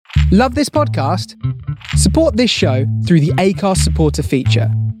Love this podcast? Support this show through the Acast supporter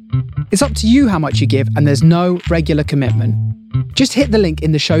feature. It's up to you how much you give, and there's no regular commitment. Just hit the link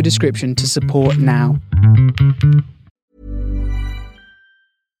in the show description to support now.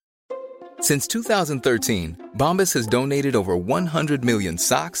 Since 2013, Bombas has donated over 100 million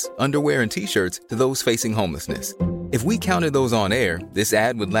socks, underwear, and T-shirts to those facing homelessness. If we counted those on air, this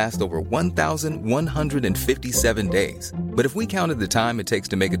ad would last over 1,157 days. But if we counted the time it takes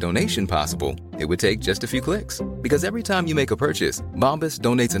to make a donation possible, it would take just a few clicks. Because every time you make a purchase, Bombas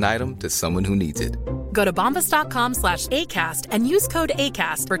donates an item to someone who needs it. Go to bombas.com/ACAST and use code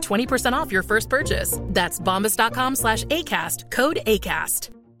ACAST for 20% off your first purchase. That's bombas.com/ACAST, code ACAST.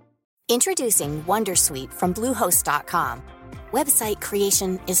 Introducing Wondersuite from Bluehost.com. Website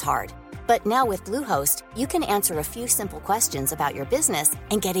creation is hard. But now with Bluehost, you can answer a few simple questions about your business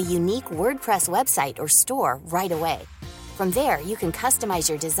and get a unique WordPress website or store right away. From there, you can customize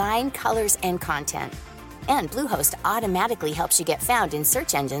your design, colors, and content. And Bluehost automatically helps you get found in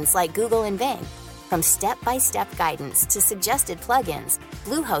search engines like Google and Bing. From step-by-step guidance to suggested plugins,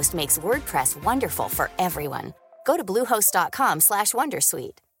 Bluehost makes WordPress wonderful for everyone. Go to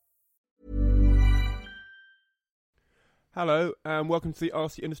bluehost.com/wondersuite. Hello and welcome to the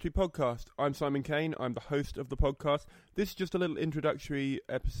RC Industry Podcast. I'm Simon Kane, I'm the host of the podcast. This is just a little introductory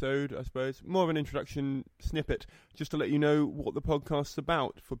episode, I suppose, more of an introduction snippet, just to let you know what the podcast's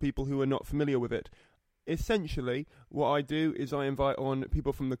about for people who are not familiar with it. Essentially, what I do is I invite on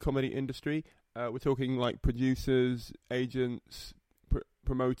people from the comedy industry. We're talking like producers, agents,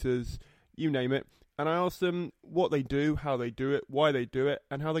 promoters, you name it. And I ask them what they do, how they do it, why they do it,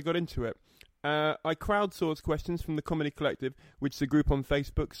 and how they got into it. I crowdsource questions from the Comedy Collective, which is a group on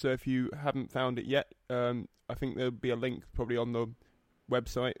Facebook, so if you haven't found it yet, I think there'll be a link probably on the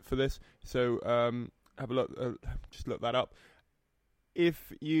website for this, so have a look, just look that up.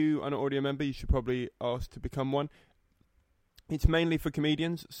 If you are not already a member, you should probably ask to become one. It's mainly for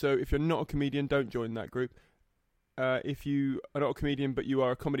comedians, so if you're not a comedian, don't join that group. If you are not a comedian but you are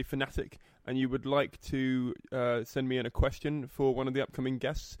a comedy fanatic and you would like to send me in a question for one of the upcoming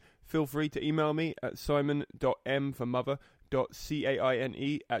guests, feel free to email me at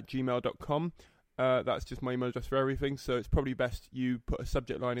simon.m@gmail.com. That's just my email address for everything, so it's probably best you put a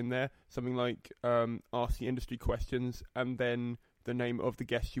subject line in there, something like Ask the Industry Questions, and then the name of the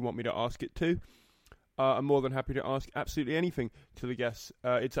guest you want me to ask it to. I'm more than happy to ask absolutely anything to the guests.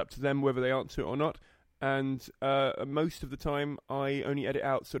 It's up to them whether they answer it or not, and most of the time I only edit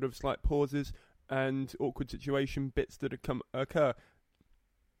out sort of slight pauses and awkward situation bits that occur.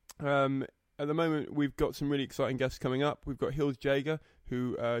 At the moment, we've got some really exciting guests coming up. We've got Hills Jager,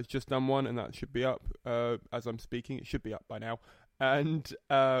 who has just done one, and that should be up as I'm speaking. It should be up by now. And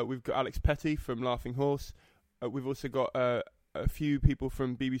we've got Alex Petty from Laughing Horse. We've also got a few people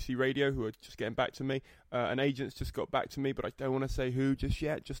from BBC Radio who are just getting back to me. An agent's just got back to me, but I don't want to say who just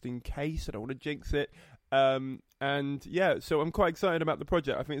yet, just in case. I don't want to jinx it. And yeah, so I'm quite excited about the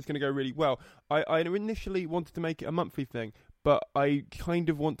project. I think it's going to go really well. I initially wanted to make it a monthly thing, but I kind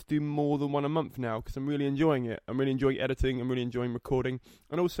of want to do more than one a month now because I'm really enjoying it. I'm really enjoying editing. I'm really enjoying recording.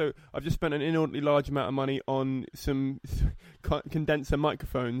 And also, I've just spent an inordinately large amount of money on some condenser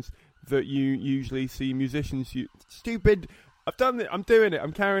microphones that you usually see musicians use. Stupid. I've done it. I'm doing it.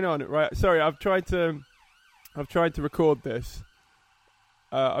 I'm carrying on. Right. Sorry, I've tried to record this.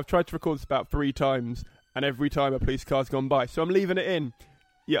 I've tried to record this about 3 times, and every time a police car's gone by. So I'm leaving it in.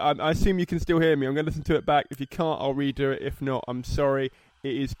 Yeah, I assume you can still hear me. I'm going to listen to it back. If you can't, I'll redo it. If not, I'm sorry.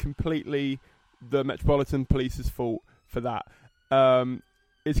 It is completely the Metropolitan Police's fault for that.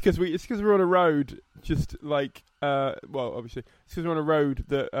 It's because we're on a road, just like obviously it's because we're on a road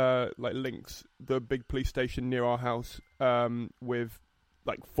that like links the big police station near our house with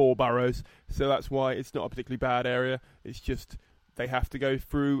like 4 boroughs. So that's why it's not a particularly bad area. It's just they have to go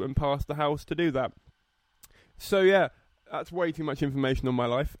through and past the house to do that. So yeah. That's way too much information on my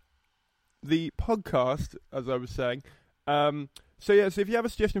life. The podcast, as I was saying. So if you have a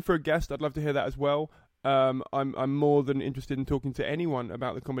suggestion for a guest, I'd love to hear that as well. I'm more than interested in talking to anyone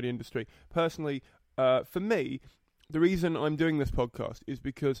about the comedy industry. Personally, for me, the reason I'm doing this podcast is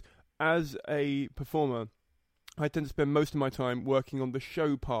because as a performer, I tend to spend most of my time working on the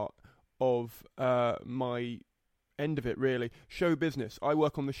show part of my end of it, really. Show business. I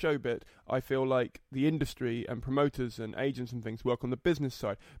work on the show bit. I feel like the industry and promoters and agents and things work on the business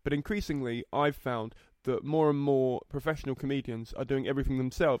side. But increasingly, I've found that more and more professional comedians are doing everything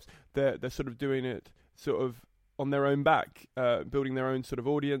themselves. They're sort of doing it sort of on their own back, building their own sort of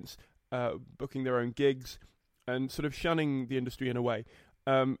audience, booking their own gigs, and sort of shunning the industry in a way.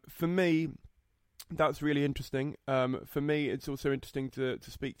 For me, that's really interesting. For me, it's also interesting to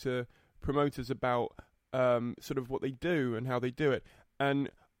speak to promoters about sort of what they do and how they do it. And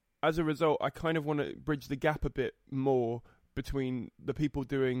as a result, I kind of want to bridge the gap a bit more between the people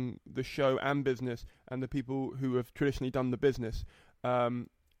doing the show and business and the people who have traditionally done the business. So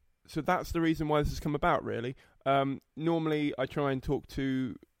that's the reason why this has come about, really. Normally, I try and talk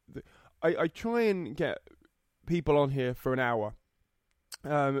to... I try and get people on here for an hour.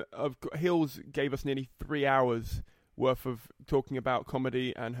 Hills gave us nearly 3 hours worth of talking about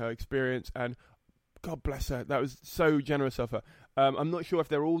comedy and her experience, and God bless her, that was so generous of her. I'm not sure if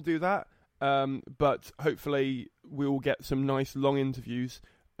they'll all do that, but hopefully we will get some nice long interviews,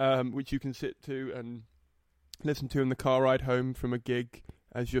 which you can sit to and listen to in the car ride home from a gig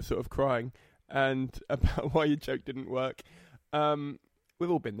as you're sort of crying, and about why your joke didn't work. We've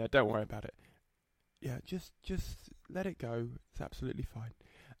all been there, don't worry about it. Yeah, just let it go. It's absolutely fine.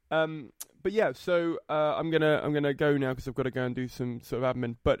 But yeah, so I'm gonna go now because I've got to go and do some sort of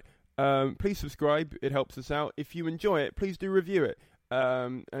admin. But please subscribe; it helps us out. If you enjoy it, please do review it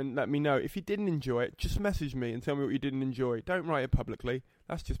and let me know. If you didn't enjoy it, just message me and tell me what you didn't enjoy. Don't write it publicly.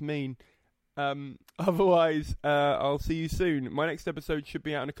 That's just mean. Otherwise, I'll see you soon. My next episode should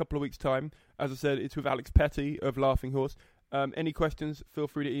be out in a couple of weeks' time. As I said, it's with Alex Petty of Laughing Horse. Any questions, feel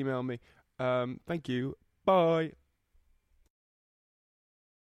free to email me. Thank you. Bye.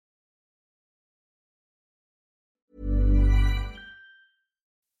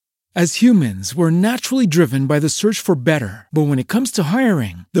 As humans, we're naturally driven by the search for better. But when it comes to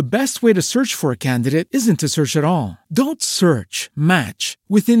hiring, the best way to search for a candidate isn't to search at all. Don't search, match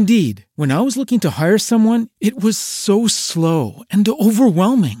with Indeed. When I was looking to hire someone, it was so slow and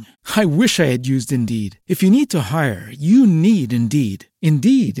overwhelming. I wish I had used Indeed. If you need to hire, you need Indeed.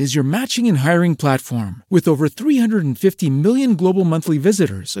 Indeed is your matching and hiring platform with over 350 million global monthly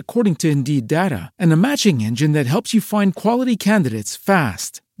visitors, according to Indeed data, and a matching engine that helps you find quality candidates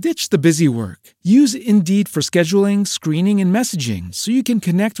fast. Ditch the busy work. Use Indeed for scheduling, screening, and messaging so you can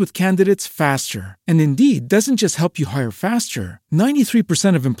connect with candidates faster. And Indeed doesn't just help you hire faster.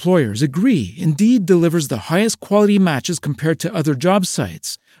 93% of employers agree Indeed delivers the highest quality matches compared to other job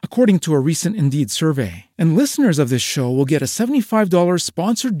sites, according to a recent Indeed survey. And listeners of this show will get a $75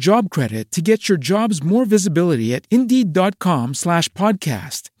 sponsored job credit to get your jobs more visibility at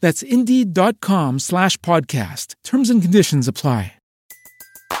Indeed.com/podcast. That's Indeed.com/podcast. Terms and conditions apply.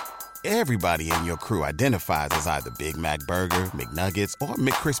 Everybody in your crew identifies as either Big Mac Burger, McNuggets, or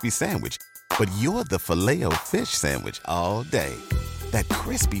McCrispy Sandwich. But you're the Filet-O-Fish Sandwich all day. That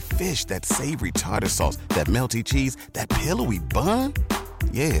crispy fish, that savory tartar sauce, that melty cheese, that pillowy bun.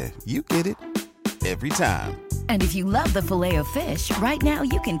 Yeah, you get it. Every time. And if you love the Filet-O-Fish, right now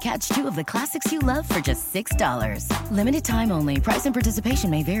you can catch two of the classics you love for just $6. Limited time only. Price and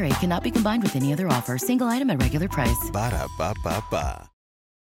participation may vary. Cannot be combined with any other offer. Single item at regular price. Ba-da-ba-ba-ba.